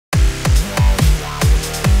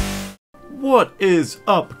What is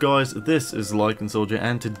up, guys? This is Lycan Soldier,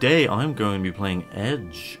 and today I'm going to be playing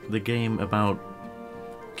Edge, the game about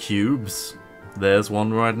cubes. There's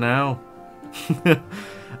one right now.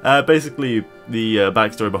 Basically, the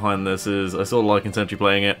backstory behind this is I saw Lycan Sentry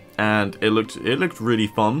playing it, and it looked really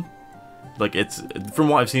fun. Like, it's, from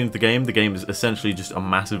what I've seen of the game is essentially just a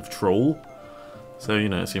massive troll. So, you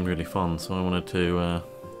know, it seemed really fun, so I wanted to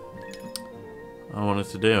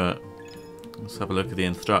do it. Let's have a look at the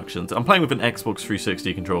instructions. I'm playing with an Xbox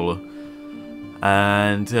 360 controller,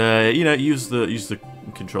 and you know, use the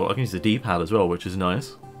control. I can use the D-pad as well, which is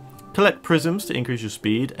nice. Collect prisms to increase your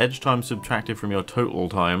speed. Edge time subtracted from your total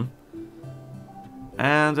time,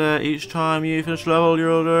 and each time you finish a level,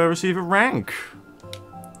 you'll receive a rank.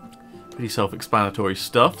 Pretty self-explanatory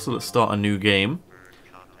stuff. So let's start a new game.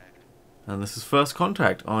 And this is first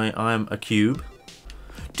contact. I am a cube.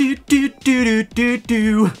 Do do do do do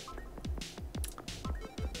do.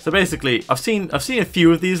 So basically, I've seen a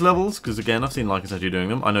few of these levels, because again, I've seen Lycan Soldier doing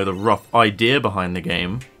them. I know the rough idea behind the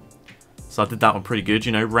game. So I did that one pretty good,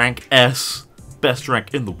 you know, rank S. Best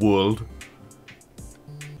rank in the world.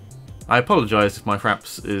 I apologise if my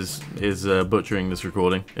fraps is butchering this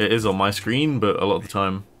recording. It is on my screen, but a lot of the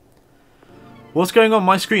time... What's going on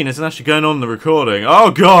my screen isn't actually going on in the recording. Oh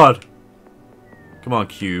god! Come on,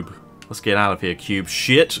 Cube. Let's get out of here, Cube.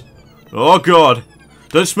 Shit! Oh god!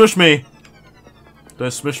 Don't smush me! Don't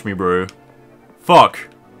smush me, bro. Fuck.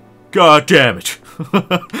 God damn it.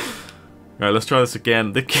 Alright, let's try this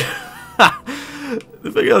again. The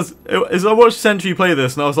thing is I watched Sentry play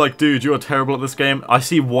this and I was like, dude, you are terrible at this game. I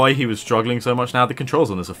see why he was struggling so much now. The controls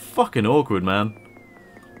on this are fucking awkward, man.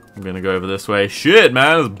 I'm gonna go over this way. Shit,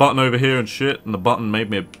 man. There's a button over here and shit, and the button made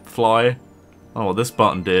me fly. Oh, what this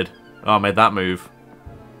button did. Oh, I made that move.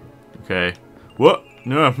 Okay. What?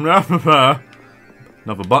 No.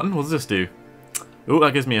 Another button? What does this do? Oh,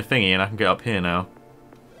 that gives me a thingy and I can get up here now.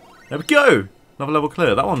 There we go! Another level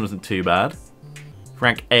clear. That one wasn't too bad.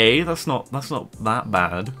 Rank A, that's not that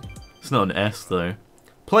bad. It's not an S though.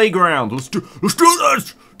 Playground, let's do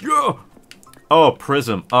this! Yeah! Oh,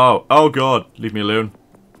 prism. Oh god, leave me alone.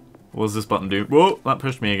 What does this button do? Whoa, that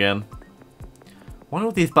pushed me again. Why do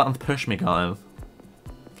all these buttons push me, guys?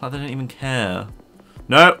 It's like they don't even care.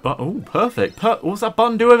 No, but oh, perfect. What's that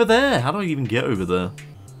button do over there? How do I even get over there?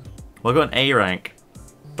 Well, I got an A rank,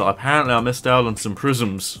 but apparently I missed out on some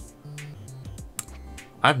prisms.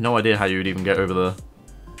 I have no idea how you would even get over there.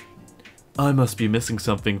 I must be missing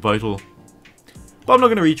something vital. But I'm not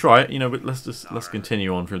going to retry it, you know, but let's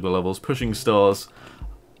continue on through the levels. Pushing stars.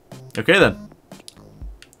 Okay then.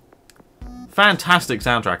 Fantastic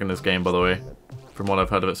soundtrack in this game, by the way, from what I've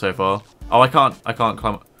heard of it so far. Oh, I can't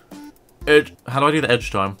climb. Edge. How do I do the edge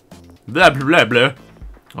time? Blah blah blah blah.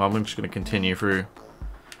 Oh, I'm just going to continue through.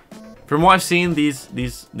 From what I've seen, these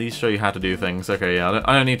show you how to do things. Okay, yeah,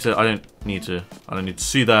 I don't need to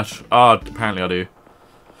see that. Ah, apparently I do.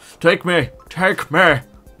 Take me! Take me!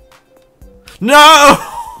 No!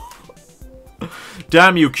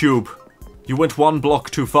 Damn you, Cube! You went one block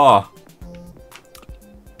too far.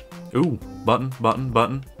 Ooh, button.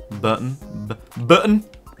 I'm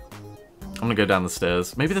gonna go down the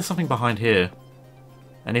stairs. Maybe there's something behind here.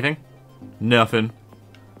 Anything? Nothing.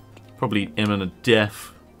 Probably imminent death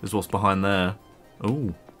is what's behind there.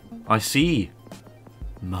 Ooh, I see.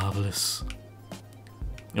 Marvelous.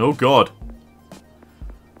 Oh god.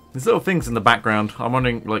 These little things in the background, I'm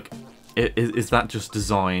wondering, like, is that just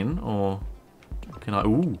design, or can I...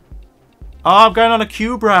 Ooh. Oh, I'm going on a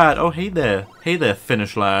cube ride. Oh, hey there. Hey there,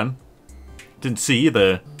 finish line. Didn't see you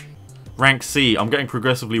there. Rank C. I'm getting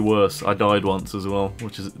progressively worse. I died once as well,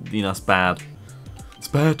 which is, you know, that's bad. It's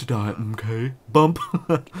bad to die, okay? Bump.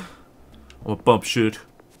 I'm a bump shit.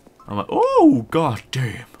 I'm like, oh, god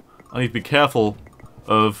damn. I need to be careful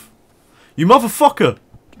of... You motherfucker!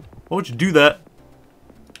 Why would you do that?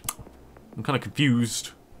 I'm kind of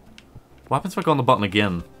confused. What happens if I go on the button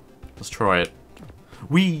again? Let's try it.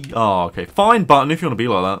 Oh, okay. Fine button if you want to be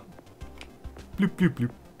like that. Bloop, bloop,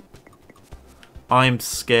 bloop. I'm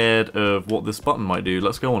scared of what this button might do.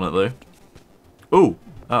 Let's go on it, though. Ooh.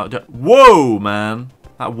 Whoa, man.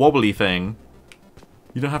 That wobbly thing.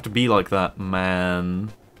 You don't have to be like that,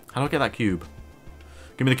 man. How do I get that cube?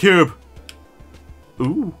 Give me the cube!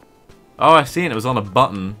 Ooh. Oh, I see it. It was on a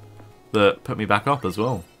button that put me back up as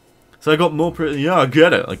well. So I got more yeah, I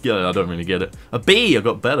get it. I don't really get it. A B! I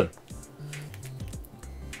got better.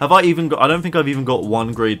 Have I even got... I don't think I've even got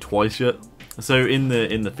one grade twice yet. So in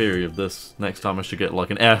the theory of this, next time I should get like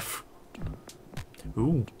an F.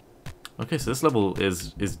 Ooh. Okay, so this level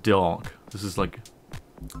is dark. This is like...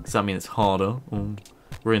 Does that mean it's harder?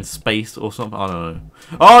 We're in space or something? I don't know.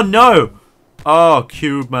 Oh no! Oh,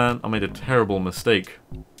 cube, man. I made a terrible mistake.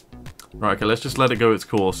 Right, okay, let's just let it go its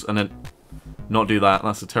course and then not do that.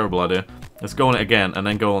 That's a terrible idea. Let's go on it again and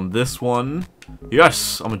then go on this one.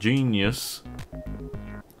 Yes, I'm a genius.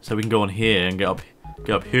 So we can go on here and get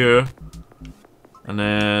up here. And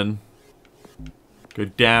then go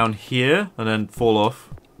down here and then fall off.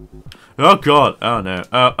 Oh god, oh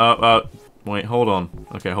no. Wait, hold on.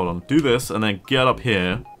 Okay, hold on. Do this and then get up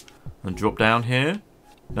here and drop down here.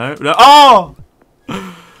 No, no. Oh!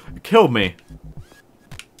 It killed me.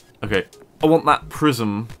 Okay, I want that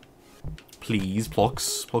prism. Please,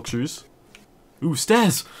 Plox shoes. Ooh,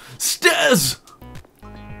 stairs! Stairs!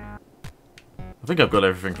 I think I've got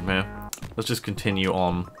everything from here. Let's just continue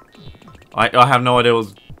on. I have no idea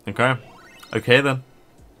what's... Okay. Okay, then.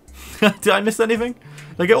 Did I miss anything?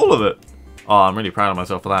 Did I get all of it? Oh, I'm really proud of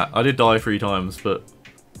myself for that. I did die 3 times, but...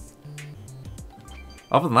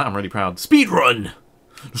 Other than that, I'm really proud. Speed run!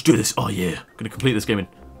 Let's do this. Oh, yeah. I'm gonna complete this game in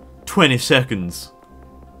 20 seconds.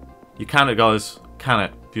 You can it, guys. Can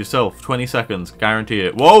it. For yourself. 20 seconds. Guarantee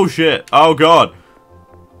it. Whoa, shit. Oh, God. I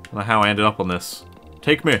don't know how I ended up on this.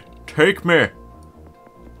 Take me. Take me.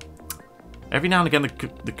 Every now and again,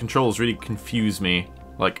 the controls really confuse me.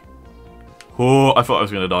 Like, oh, I thought I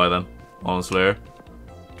was going to die then. Honestly.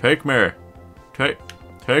 Take me.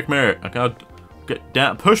 Take me. I can't get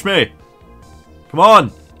down. Push me. Come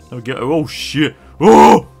on. Oh, shit.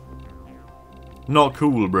 Oh! Not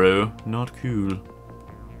cool, bro. Not cool.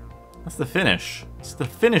 That's the finish. It's the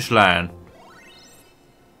finish line.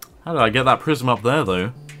 How did I get that prism up there,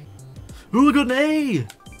 though? Oh, I got an A!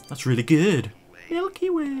 That's really good. Milky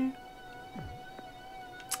Way.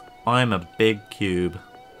 I'm a big cube.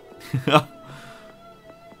 I'm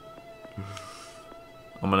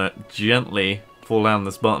gonna gently fall down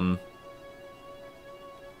this button.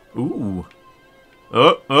 Ooh.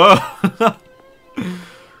 Oh!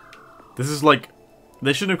 This is like...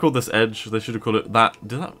 They shouldn't have called this Edge. They should have called it that.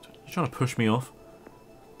 You're trying to push me off?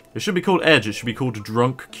 It should be called Edge. It should be called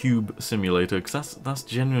Drunk Cube Simulator. Because that's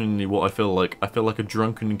genuinely what I feel like. I feel like a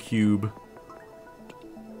drunken cube.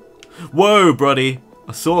 Whoa, buddy.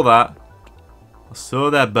 I saw that. I saw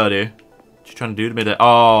that, buddy. What you trying to do to me there?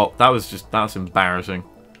 Oh, that's embarrassing.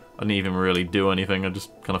 I didn't even really do anything. I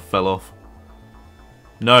just kind of fell off.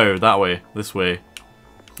 No, that way. This way.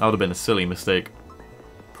 That would have been a silly mistake.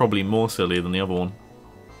 Probably more silly than the other one.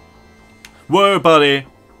 Whoa, buddy!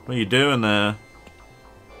 What are you doing there?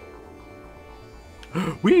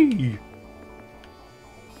 Whee!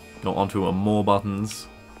 Go onto more buttons.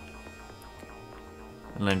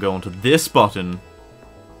 And then go onto this button.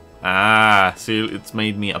 Ah, see, it's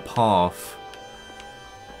made me a path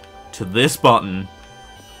to this button.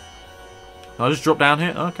 Can I just drop down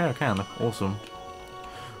here? Okay, I can. Awesome.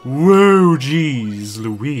 Whoa, jeez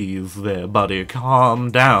Louise there, buddy. Calm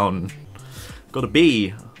down. Got a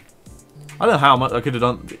B. I don't know how much I could have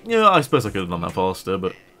done. Yeah, I suppose I could have done that faster,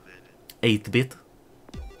 but 8-bit.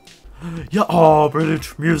 Yeah, oh,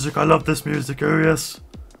 brilliant music. I love this music. Oh, yes.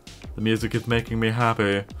 The music is making me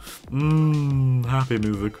happy. Happy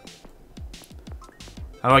music.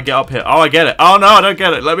 How do I get up here? Oh, I get it. Oh, no, I don't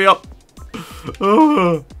get it. Let me up.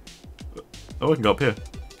 Oh, I can go up here.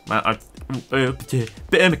 Man,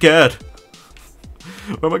 bit in the cat.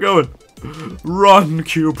 Where am I going? Run,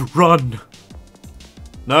 cube, run.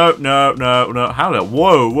 No, no, no, no. How did?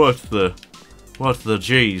 Whoa, what the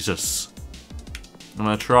Jesus? I'm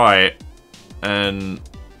gonna try it, and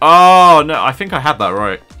oh no, I think I had that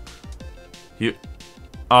right. Oh,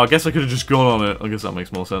 I guess I could have just gone on it. I guess that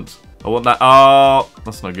makes more sense. I want that. Oh,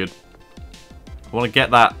 that's not good. I want to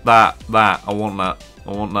get that. I want that.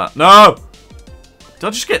 I want that. No! Did I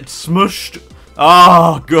just get smushed?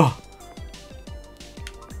 Oh, God.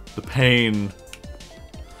 The pain.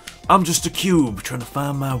 I'm just a cube trying to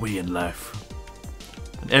find my way in life.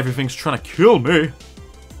 And everything's trying to kill me.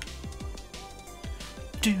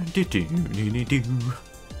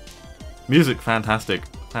 Music, fantastic.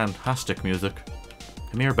 Fantastic music.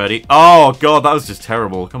 Come here, buddy. Oh, God, that was just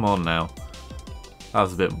terrible. Come on now. That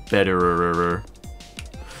was a bit better.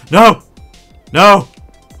 No! No!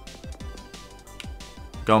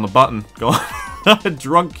 Go on the button. Go on.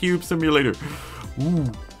 Drunk Cube Simulator. Ooh.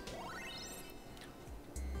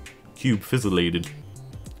 Cube fizzilated.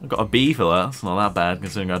 I got a B for that. That's not that bad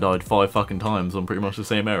considering I died 5 fucking times on pretty much the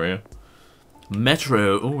same area.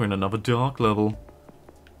 Metro. Oh, we're in another dark level.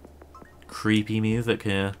 Creepy music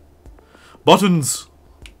here. Buttons!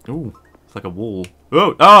 Ooh, it's like a wall.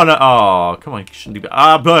 Oh, oh no! Oh, come on, you shouldn't do that.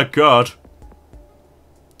 Ah, my God!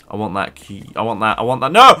 I want that key. I want that. I want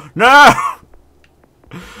that. No! No!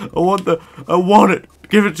 I want it!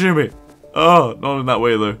 Give it to me! Oh, not in that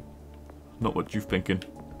way, though. Not what you're thinking.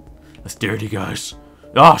 That's dirty, guys.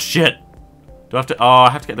 Oh, shit. Do I have to... Oh, I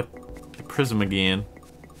have to get the prism again.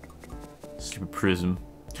 Stupid prism.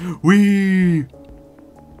 Whee!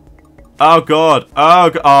 Oh, God. Oh,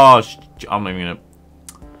 God. Oh, I'm not even gonna...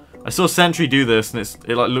 I saw Sentry do this, and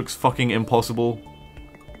it like looks fucking impossible.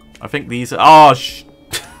 I think these are... Oh,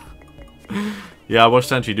 yeah, I watched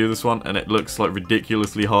Sentry do this one, and it looks like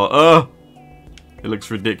ridiculously hard. It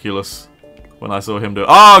looks ridiculous when I saw him do it.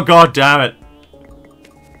 Oh, God damn it.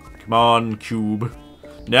 Come on, cube.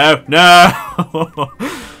 No, no!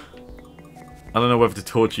 I don't know whether to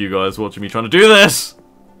torture you guys watching me trying to do this!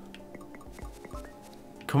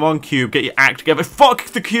 Come on, cube, get your act together. Fuck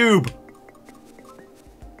the cube!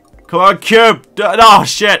 Come on, cube! Oh,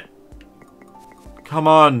 shit! Come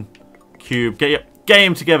on, cube, get your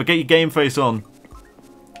game together. Get your game face on.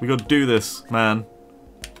 We gotta do this, man.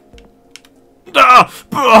 No!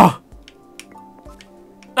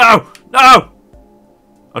 No!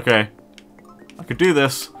 Okay. I could do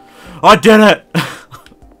this. I did it!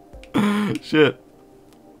 Shit.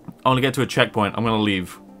 I want to get to a checkpoint. I'm gonna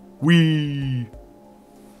leave. Whee!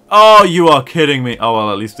 Oh, you are kidding me. Oh,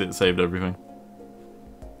 well, at least it saved everything.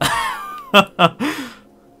 I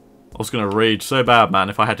was gonna rage so bad, man,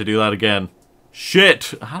 if I had to do that again. Shit!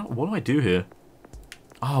 What do I do here?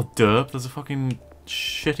 Oh, derp. There's a fucking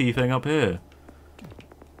shitty thing up here.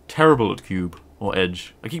 Terrible at cube. Or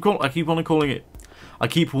edge. I keep on calling it... I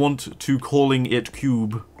keep want to calling it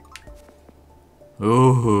cube.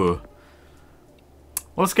 Oh.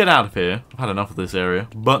 Well, let's get out of here. I've had enough of this area.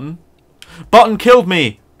 Button. Button killed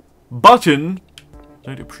me! Button?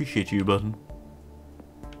 Don't appreciate you, Button.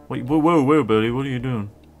 Wait, whoa, buddy. What are you doing?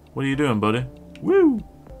 What are you doing, buddy? Woo!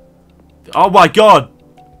 Oh my god!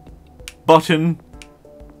 Button.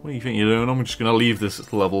 What do you think you're doing? I'm just gonna leave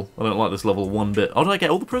this level. I don't like this level one bit. Oh, did I get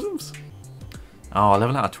all the prisms? Oh,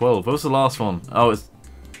 11 out of 12. What was the last one? Oh, it's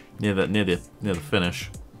near the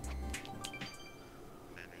finish.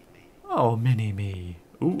 Oh, mini-me.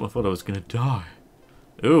 Ooh, I thought I was gonna die.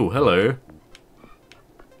 Ooh, hello.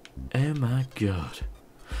 Oh my god.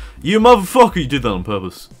 You motherfucker, you did that on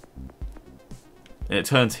purpose. And it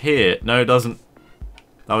turns here. No, it doesn't.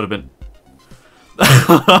 That would have been...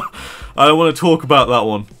 I don't want to talk about that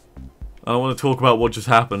one. I don't want to talk about what just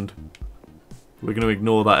happened. We're going to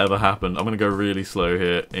ignore that ever happened. I'm going to go really slow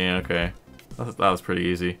here. Yeah, okay. That was pretty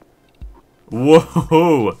easy.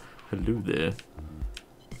 Whoa! Hello there.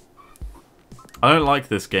 I don't like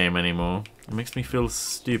this game anymore. It makes me feel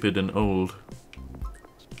stupid and old.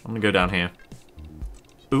 I'm going to go down here.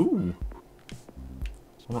 Ooh.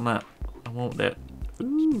 I want that. I want that.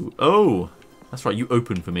 Ooh. Oh! That's right, you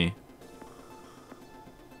open for me.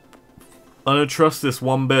 I don't trust this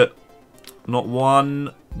one bit. Not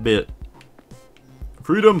one bit.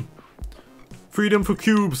 Freedom! Freedom for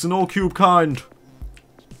cubes and all cube kind!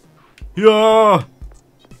 Yeah!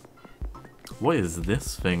 What is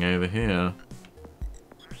this thing over here?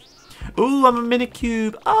 Ooh, I'm a mini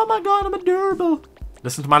cube! Oh my god, I'm adorable!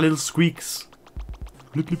 Listen to my little squeaks.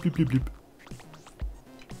 Blip, blip, blip, blip, blip.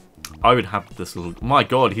 I would have this little... My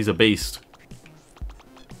god, he's a beast.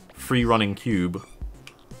 Free running cube.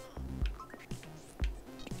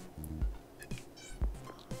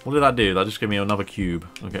 What did that do? That just gave me another cube.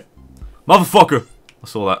 Okay. Motherfucker! I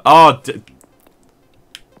saw that. Oh,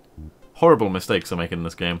 horrible mistakes I make in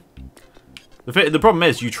this game. The problem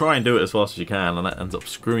is, you try and do it as fast as you can, and that ends up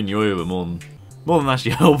screwing you over more than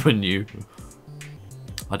actually helping you.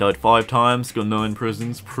 I died 5 times, got 9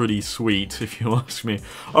 prisons. Pretty sweet, if you ask me.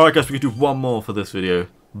 Alright guys, we can do one more for this video.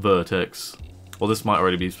 Vertex. Well, this might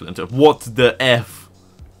already be split into... What the F?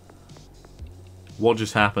 What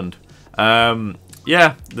just happened?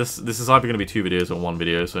 Yeah, this is either going to be 2 videos or 1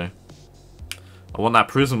 video, so... I want that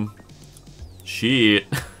prism. Shit.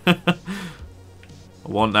 I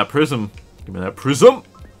want that prism. Give me that prism.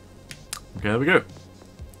 Okay, there we go.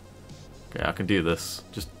 Okay, I can do this.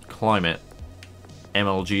 Just climb it.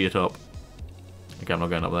 MLG it up. Okay, I'm not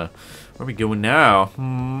going up there. Where are we going now?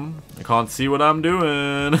 I can't see what I'm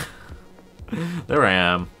doing. There I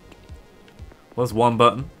am. Well, there's 1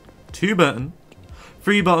 button, 2 button,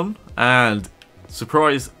 3 button, and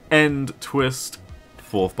surprise end twist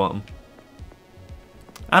 4th button.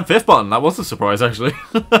 And 5th button. That was a surprise, actually.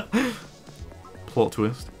 Plot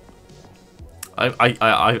twist.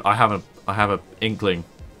 I have a inkling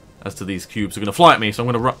as to these cubes are gonna fly at me, so I'm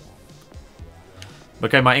gonna run.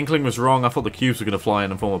 Okay, my inkling was wrong. I thought the cubes were gonna fly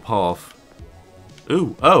in and form a path.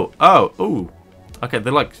 Ooh, ooh. Okay,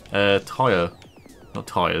 they're like not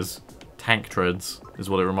tires, tank treads is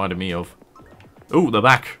what it reminded me of. Ooh, they're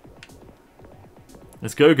back.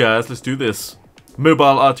 Let's go, guys. Let's do this.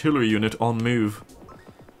 Mobile artillery unit on move.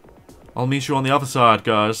 I'll meet you on the other side,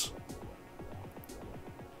 guys.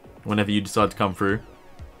 whenever you decide to come through.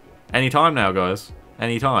 Anytime now, guys.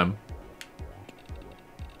 Anytime.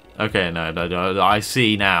 Okay, no, I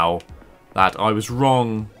see now that I was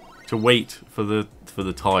wrong to wait for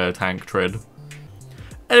the tire tank tread.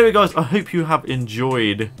 Anyway, guys, I hope you have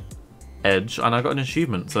enjoyed Edge, and I got an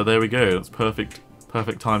achievement, so there we go. It's perfect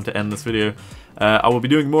time to end this video. I will be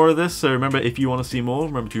doing more of this, so remember, if you want to see more,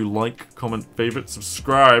 remember to like, comment, favorite,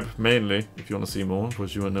 subscribe, mainly, if you want to see more, of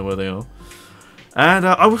course you want to know where they are. And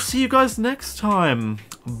I will see you guys next time.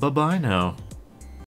 Bye-bye now.